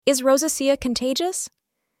Is rosacea contagious?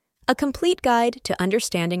 A complete guide to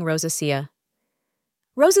understanding rosacea.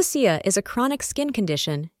 Rosacea is a chronic skin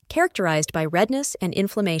condition characterized by redness and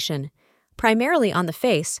inflammation, primarily on the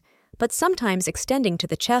face, but sometimes extending to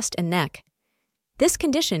the chest and neck. This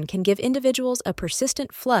condition can give individuals a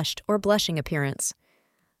persistent flushed or blushing appearance.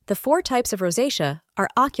 The four types of rosacea are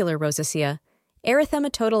ocular rosacea,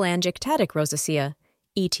 erythematotelangiectatic rosacea,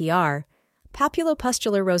 ETR,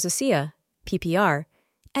 papulopustular rosacea, PPR,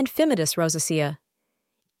 and phymatous rosacea.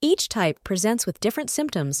 Each type presents with different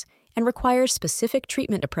symptoms and requires specific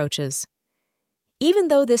treatment approaches. Even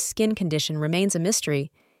though this skin condition remains a mystery,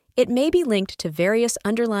 it may be linked to various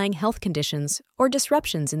underlying health conditions or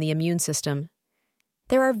disruptions in the immune system.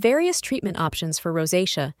 There are various treatment options for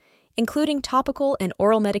rosacea, including topical and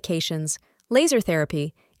oral medications, laser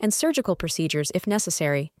therapy, and surgical procedures if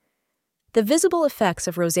necessary. The visible effects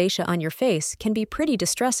of rosacea on your face can be pretty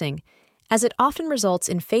distressing, as it often results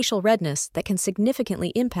in facial redness that can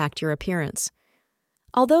significantly impact your appearance.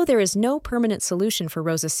 Although there is no permanent solution for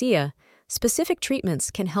rosacea, specific treatments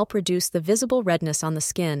can help reduce the visible redness on the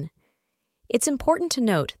skin. It's important to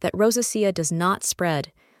note that rosacea does not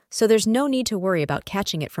spread, so there's no need to worry about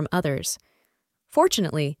catching it from others.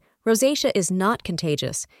 Fortunately, rosacea is not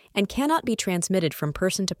contagious and cannot be transmitted from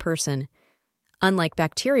person to person. Unlike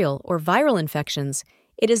bacterial or viral infections,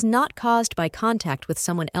 it is not caused by contact with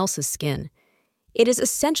someone else's skin. It is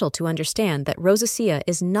essential to understand that rosacea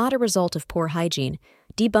is not a result of poor hygiene,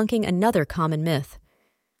 debunking another common myth.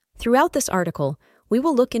 Throughout this article, we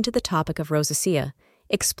will look into the topic of rosacea,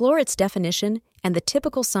 explore its definition and the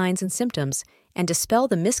typical signs and symptoms, and dispel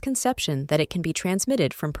the misconception that it can be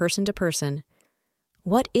transmitted from person to person.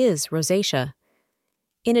 What is rosacea?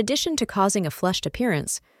 In addition to causing a flushed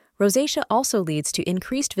appearance, rosacea also leads to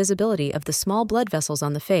increased visibility of the small blood vessels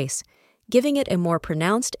on the face, giving it a more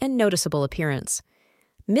pronounced and noticeable appearance.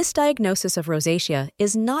 Misdiagnosis of rosacea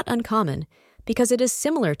is not uncommon because it is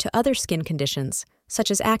similar to other skin conditions,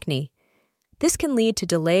 such as acne. This can lead to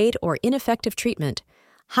delayed or ineffective treatment,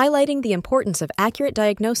 highlighting the importance of accurate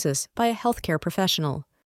diagnosis by a healthcare professional.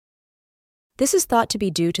 This is thought to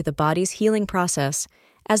be due to the body's healing process,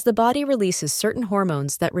 as the body releases certain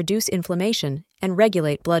hormones that reduce inflammation and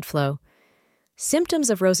regulate blood flow.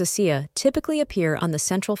 Symptoms of rosacea typically appear on the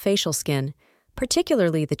central facial skin,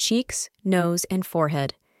 particularly the cheeks, nose, and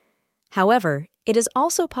forehead. However, it is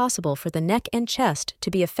also possible for the neck and chest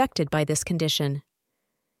to be affected by this condition.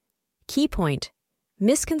 Key point: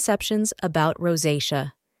 misconceptions about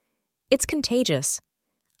rosacea. It's contagious.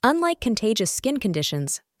 Unlike contagious skin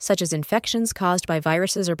conditions, such as infections caused by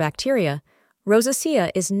viruses or bacteria,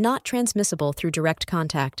 rosacea is not transmissible through direct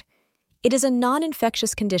contact. It is a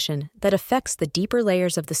non-infectious condition that affects the deeper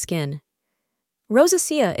layers of the skin.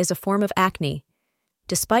 Rosacea is a form of acne.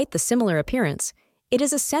 Despite the similar appearance, it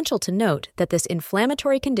is essential to note that this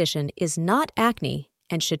inflammatory condition is not acne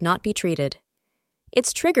and should not be treated.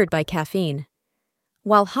 It's triggered by caffeine.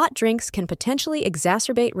 While hot drinks can potentially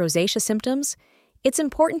exacerbate rosacea symptoms, it's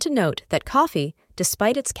important to note that coffee,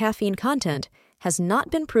 despite its caffeine content, has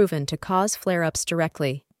not been proven to cause flare-ups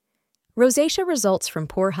directly. Rosacea results from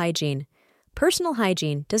poor hygiene. Personal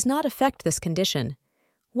hygiene does not affect this condition.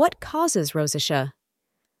 What causes rosacea?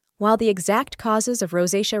 While the exact causes of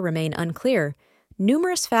rosacea remain unclear,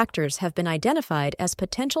 numerous factors have been identified as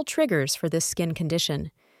potential triggers for this skin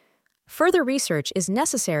condition. Further research is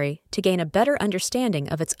necessary to gain a better understanding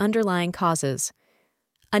of its underlying causes.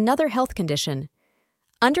 Another health condition.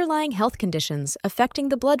 Underlying health conditions affecting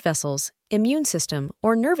the blood vessels, immune system,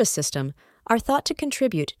 or nervous system are thought to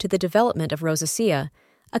contribute to the development of rosacea,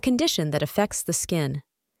 a condition that affects the skin.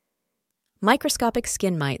 Microscopic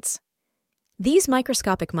skin mites. These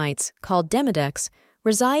microscopic mites, called demodex,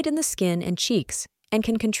 reside in the skin and cheeks and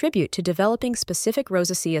can contribute to developing specific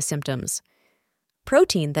rosacea symptoms.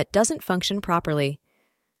 Protein that doesn't function properly.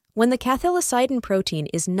 When the cathelicidin protein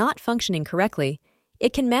is not functioning correctly,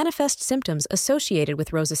 it can manifest symptoms associated with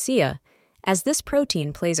rosacea, as this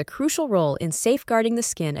protein plays a crucial role in safeguarding the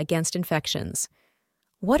skin against infections.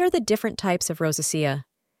 What are the different types of rosacea?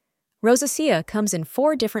 Rosacea comes in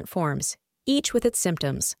 4 different forms, each with its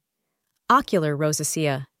symptoms. Ocular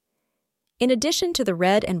rosacea. In addition to the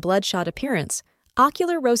red and bloodshot appearance,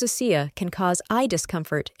 ocular rosacea can cause eye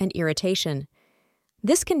discomfort and irritation.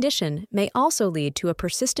 This condition may also lead to a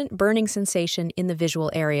persistent burning sensation in the visual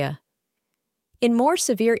area. In more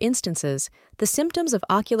severe instances, the symptoms of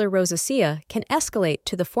ocular rosacea can escalate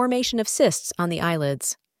to the formation of cysts on the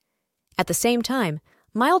eyelids. At the same time,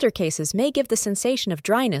 milder cases may give the sensation of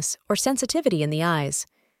dryness or sensitivity in the eyes.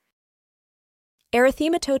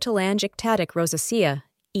 Erythematotelangiectatic rosacea,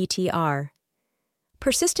 ETR.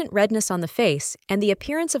 Persistent redness on the face and the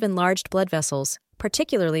appearance of enlarged blood vessels,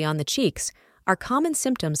 particularly on the cheeks, are common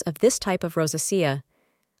symptoms of this type of rosacea.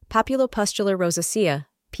 Papulopustular rosacea,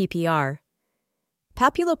 PPR.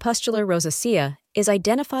 Papulopustular rosacea is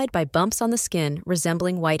identified by bumps on the skin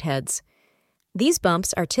resembling whiteheads. These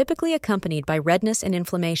bumps are typically accompanied by redness and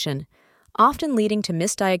inflammation, often leading to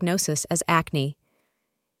misdiagnosis as acne.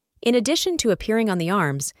 In addition to appearing on the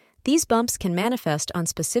arms, these bumps can manifest on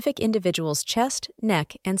specific individuals' chest,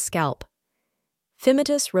 neck, and scalp.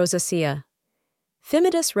 Phymatous rosacea.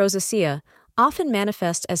 Phymatous rosacea often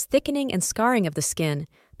manifests as thickening and scarring of the skin,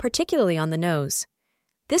 particularly on the nose.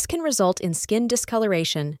 This can result in skin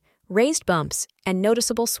discoloration, raised bumps, and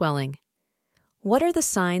noticeable swelling. What are the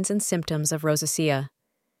signs and symptoms of rosacea?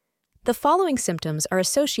 The following symptoms are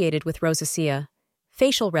associated with rosacea.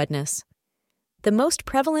 Facial redness. The most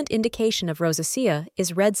prevalent indication of rosacea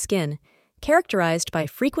is red skin, characterized by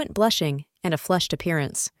frequent blushing and a flushed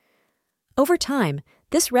appearance. Over time,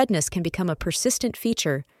 this redness can become a persistent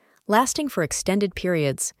feature, lasting for extended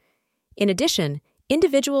periods. In addition,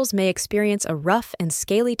 individuals may experience a rough and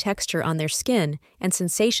scaly texture on their skin and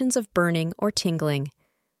sensations of burning or tingling.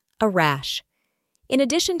 A rash. In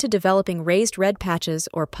addition to developing raised red patches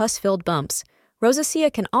or pus-filled bumps,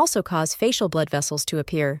 rosacea can also cause facial blood vessels to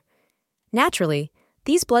appear. Naturally,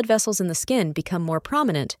 these blood vessels in the skin become more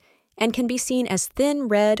prominent and can be seen as thin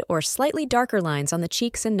red or slightly darker lines on the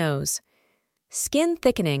cheeks and nose. Skin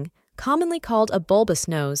thickening, commonly called a bulbous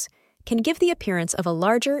nose, can give the appearance of a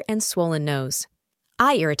larger and swollen nose.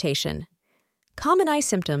 Eye irritation. Common eye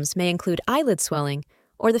symptoms may include eyelid swelling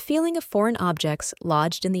or the feeling of foreign objects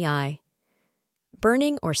lodged in the eye.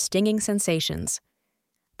 Burning or stinging sensations.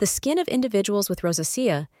 The skin of individuals with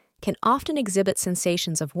rosacea can often exhibit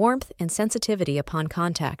sensations of warmth and sensitivity upon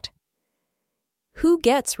contact. Who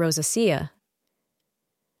gets rosacea?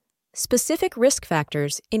 Specific risk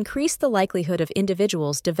factors increase the likelihood of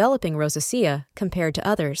individuals developing rosacea compared to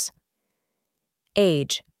others.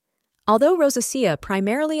 Age. Although rosacea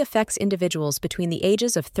primarily affects individuals between the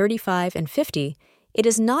ages of 35 and 50, it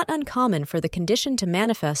is not uncommon for the condition to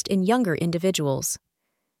manifest in younger individuals.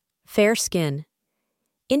 Fair skin.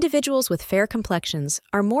 Individuals with fair complexions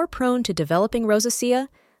are more prone to developing rosacea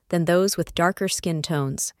than those with darker skin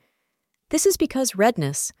tones. This is because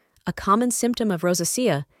redness, a common symptom of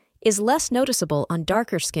rosacea, is less noticeable on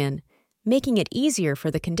darker skin, making it easier for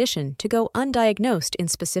the condition to go undiagnosed in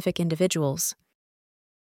specific individuals.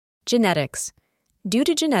 Genetics. Due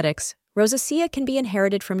to genetics, rosacea can be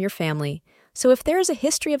inherited from your family, so if there is a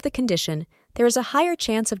history of the condition, there is a higher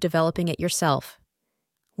chance of developing it yourself.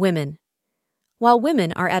 Women. While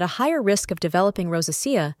women are at a higher risk of developing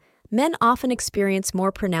rosacea, men often experience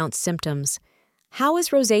more pronounced symptoms. How is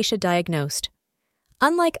rosacea diagnosed?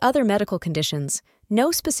 Unlike other medical conditions, no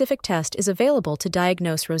specific test is available to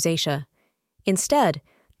diagnose rosacea. Instead,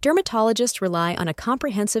 dermatologists rely on a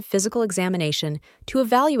comprehensive physical examination to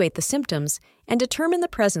evaluate the symptoms and determine the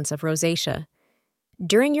presence of rosacea.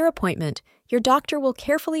 During your appointment, your doctor will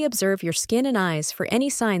carefully observe your skin and eyes for any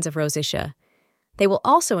signs of rosacea. They will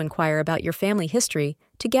also inquire about your family history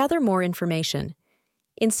to gather more information.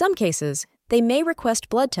 In some cases, they may request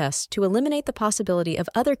blood tests to eliminate the possibility of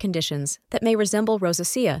other conditions that may resemble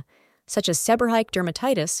rosacea, such as seborrheic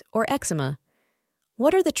dermatitis or eczema.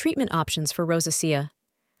 What are the treatment options for rosacea?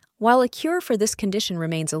 While a cure for this condition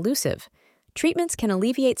remains elusive, treatments can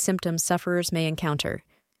alleviate symptoms sufferers may encounter.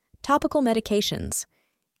 Topical medications.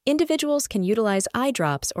 Individuals can utilize eye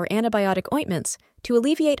drops or antibiotic ointments to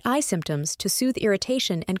alleviate eye symptoms to soothe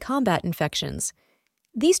irritation and combat infections.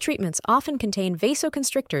 These treatments often contain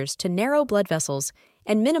vasoconstrictors to narrow blood vessels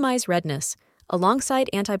and minimize redness, alongside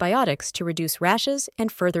antibiotics to reduce rashes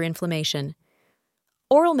and further inflammation.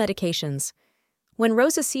 Oral medications. When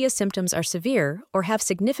rosacea symptoms are severe or have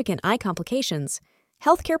significant eye complications,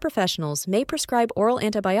 healthcare professionals may prescribe oral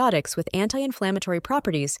antibiotics with anti-inflammatory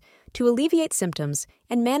properties to alleviate symptoms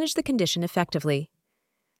and manage the condition effectively.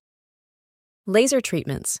 Laser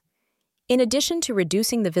treatments. In addition to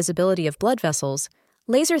reducing the visibility of blood vessels,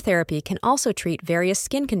 laser therapy can also treat various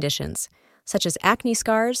skin conditions, such as acne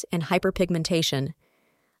scars and hyperpigmentation.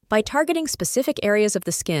 By targeting specific areas of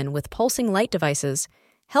the skin with pulsing light devices,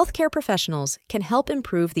 healthcare professionals can help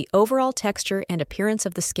improve the overall texture and appearance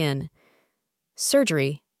of the skin.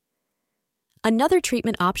 Surgery. Another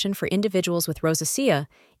treatment option for individuals with rosacea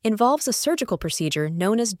involves a surgical procedure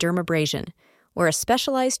known as dermabrasion, where a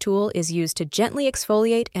specialized tool is used to gently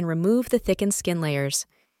exfoliate and remove the thickened skin layers.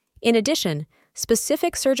 In addition,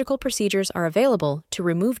 specific surgical procedures are available to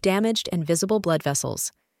remove damaged and visible blood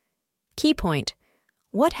vessels. Key point: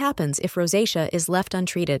 what happens if rosacea is left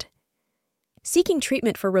untreated? Seeking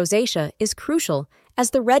treatment for rosacea is crucial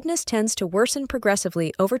as the redness tends to worsen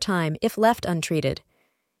progressively over time if left untreated.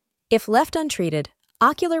 If left untreated,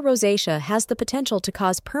 ocular rosacea has the potential to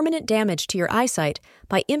cause permanent damage to your eyesight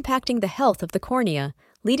by impacting the health of the cornea,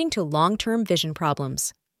 leading to long-term vision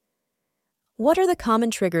problems. What are the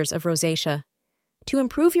common triggers of rosacea? To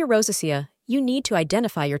improve your rosacea, you need to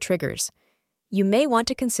identify your triggers. You may want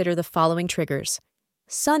to consider the following triggers: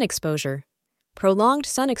 sun exposure. Prolonged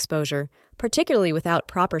sun exposure, particularly without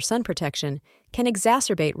proper sun protection, can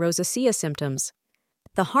exacerbate rosacea symptoms.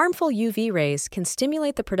 The harmful UV rays can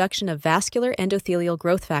stimulate the production of vascular endothelial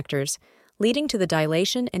growth factors, leading to the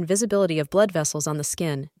dilation and visibility of blood vessels on the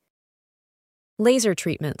skin. Laser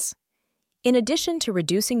treatments. In addition to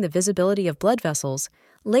reducing the visibility of blood vessels,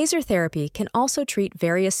 laser therapy can also treat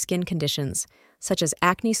various skin conditions, such as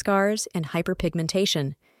acne scars and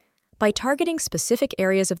hyperpigmentation. By targeting specific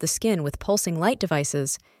areas of the skin with pulsing light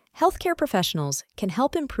devices, healthcare professionals can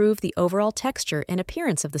help improve the overall texture and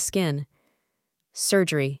appearance of the skin.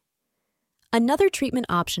 Surgery. Another treatment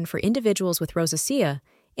option for individuals with rosacea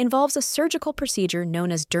involves a surgical procedure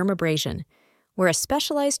known as dermabrasion, where a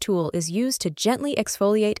specialized tool is used to gently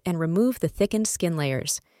exfoliate and remove the thickened skin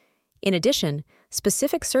layers. In addition,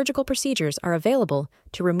 specific surgical procedures are available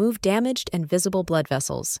to remove damaged and visible blood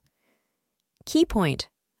vessels. Key point: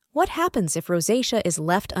 what happens if rosacea is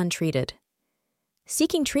left untreated?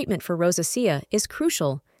 Seeking treatment for rosacea is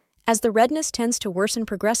crucial, as the redness tends to worsen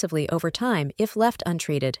progressively over time if left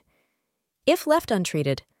untreated. If left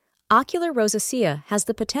untreated, ocular rosacea has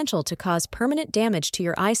the potential to cause permanent damage to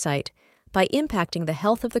your eyesight by impacting the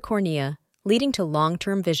health of the cornea, leading to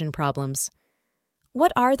long-term vision problems.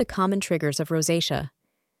 What are the common triggers of rosacea?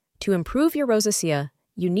 To improve your rosacea,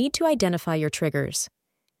 you need to identify your triggers.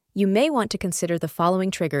 You may want to consider the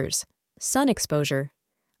following triggers: sun exposure.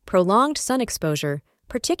 Prolonged sun exposure,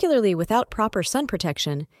 particularly without proper sun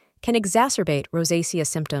protection, can exacerbate rosacea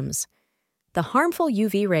symptoms. The harmful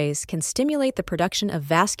UV rays can stimulate the production of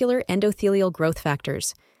vascular endothelial growth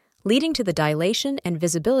factors, leading to the dilation and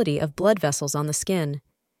visibility of blood vessels on the skin.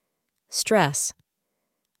 Stress.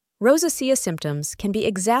 Rosacea symptoms can be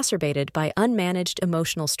exacerbated by unmanaged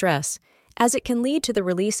emotional stress, as it can lead to the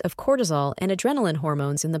release of cortisol and adrenaline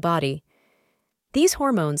hormones in the body. These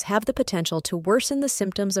hormones have the potential to worsen the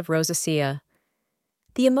symptoms of rosacea.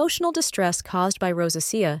 The emotional distress caused by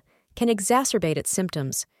rosacea can exacerbate its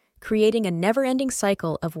symptoms, creating a never-ending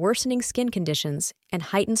cycle of worsening skin conditions and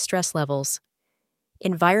heightened stress levels.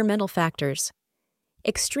 Environmental factors.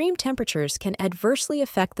 Extreme temperatures can adversely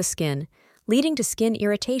affect the skin, leading to skin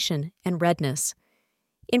irritation and redness.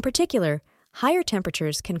 In particular, higher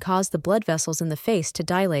temperatures can cause the blood vessels in the face to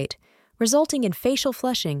dilate, resulting in facial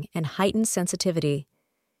flushing and heightened sensitivity.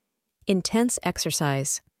 Intense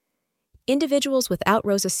exercise. Individuals without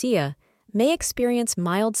rosacea may experience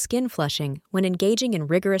mild skin flushing when engaging in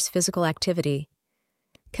rigorous physical activity.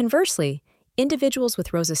 Conversely, individuals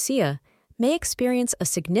with rosacea may experience a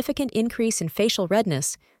significant increase in facial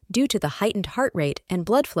redness due to the heightened heart rate and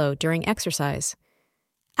blood flow during exercise.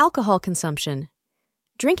 Alcohol consumption.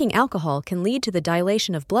 Drinking alcohol can lead to the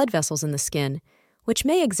dilation of blood vessels in the skin, which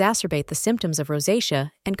may exacerbate the symptoms of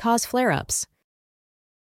rosacea and cause flare-ups.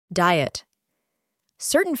 Diet.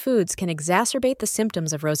 Certain foods can exacerbate the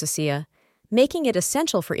symptoms of rosacea, making it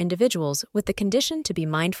essential for individuals with the condition to be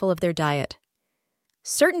mindful of their diet.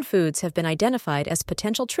 Certain foods have been identified as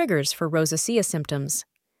potential triggers for rosacea symptoms.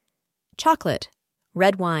 Chocolate,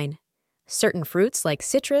 red wine, certain fruits like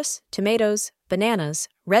citrus, tomatoes, bananas,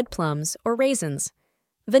 red plums, or raisins,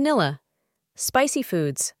 vanilla, spicy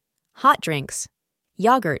foods, hot drinks,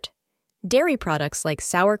 yogurt, dairy products like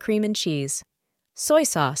sour cream and cheese, soy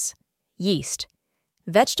sauce, yeast,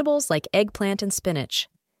 vegetables like eggplant and spinach.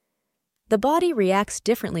 The body reacts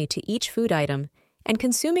differently to each food item, and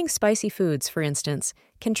consuming spicy foods, for instance,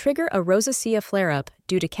 can trigger a rosacea flare-up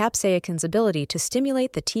due to capsaicin's ability to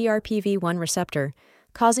stimulate the TRPV1 receptor,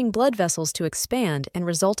 causing blood vessels to expand and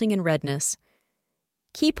resulting in redness.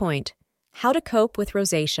 Key point: how to cope with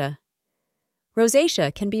rosacea.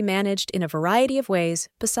 Rosacea can be managed in a variety of ways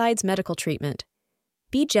besides medical treatment.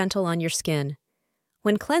 Be gentle on your skin.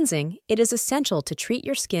 When cleansing, it is essential to treat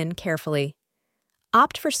your skin carefully.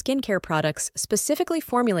 Opt for skincare products specifically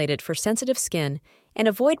formulated for sensitive skin and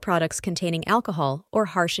avoid products containing alcohol or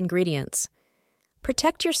harsh ingredients.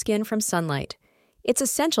 Protect your skin from sunlight. It's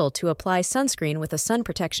essential to apply sunscreen with a sun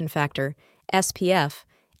protection factor, SPF,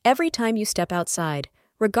 every time you step outside,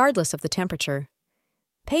 regardless of the temperature.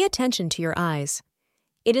 Pay attention to your eyes.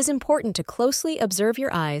 It is important to closely observe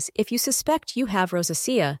your eyes if you suspect you have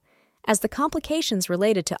rosacea, as the complications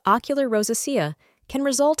related to ocular rosacea can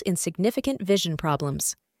result in significant vision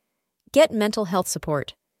problems. Get mental health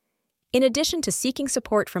support. In addition to seeking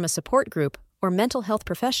support from a support group or mental health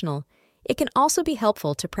professional, it can also be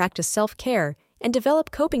helpful to practice self-care and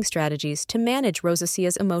develop coping strategies to manage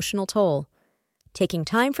rosacea's emotional toll. Taking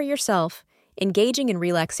time for yourself, engaging in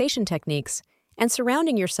relaxation techniques, and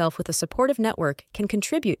surrounding yourself with a supportive network can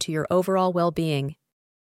contribute to your overall well-being.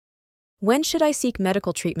 When should I seek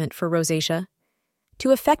medical treatment for rosacea?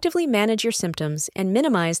 To effectively manage your symptoms and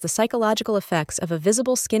minimize the psychological effects of a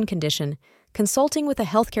visible skin condition, consulting with a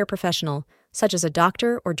healthcare professional, such as a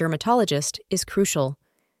doctor or dermatologist, is crucial.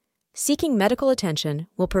 Seeking medical attention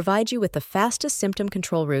will provide you with the fastest symptom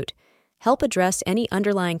control route, help address any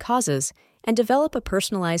underlying causes, and develop a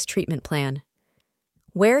personalized treatment plan.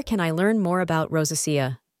 Where can I learn more about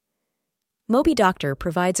rosacea? Moby Doctor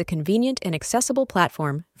provides a convenient and accessible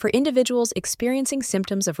platform for individuals experiencing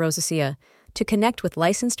symptoms of rosacea to connect with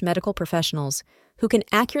licensed medical professionals who can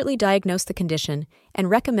accurately diagnose the condition and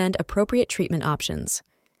recommend appropriate treatment options.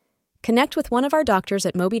 Connect with one of our doctors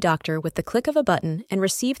at Moby Doctor with the click of a button and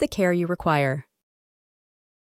receive the care you require.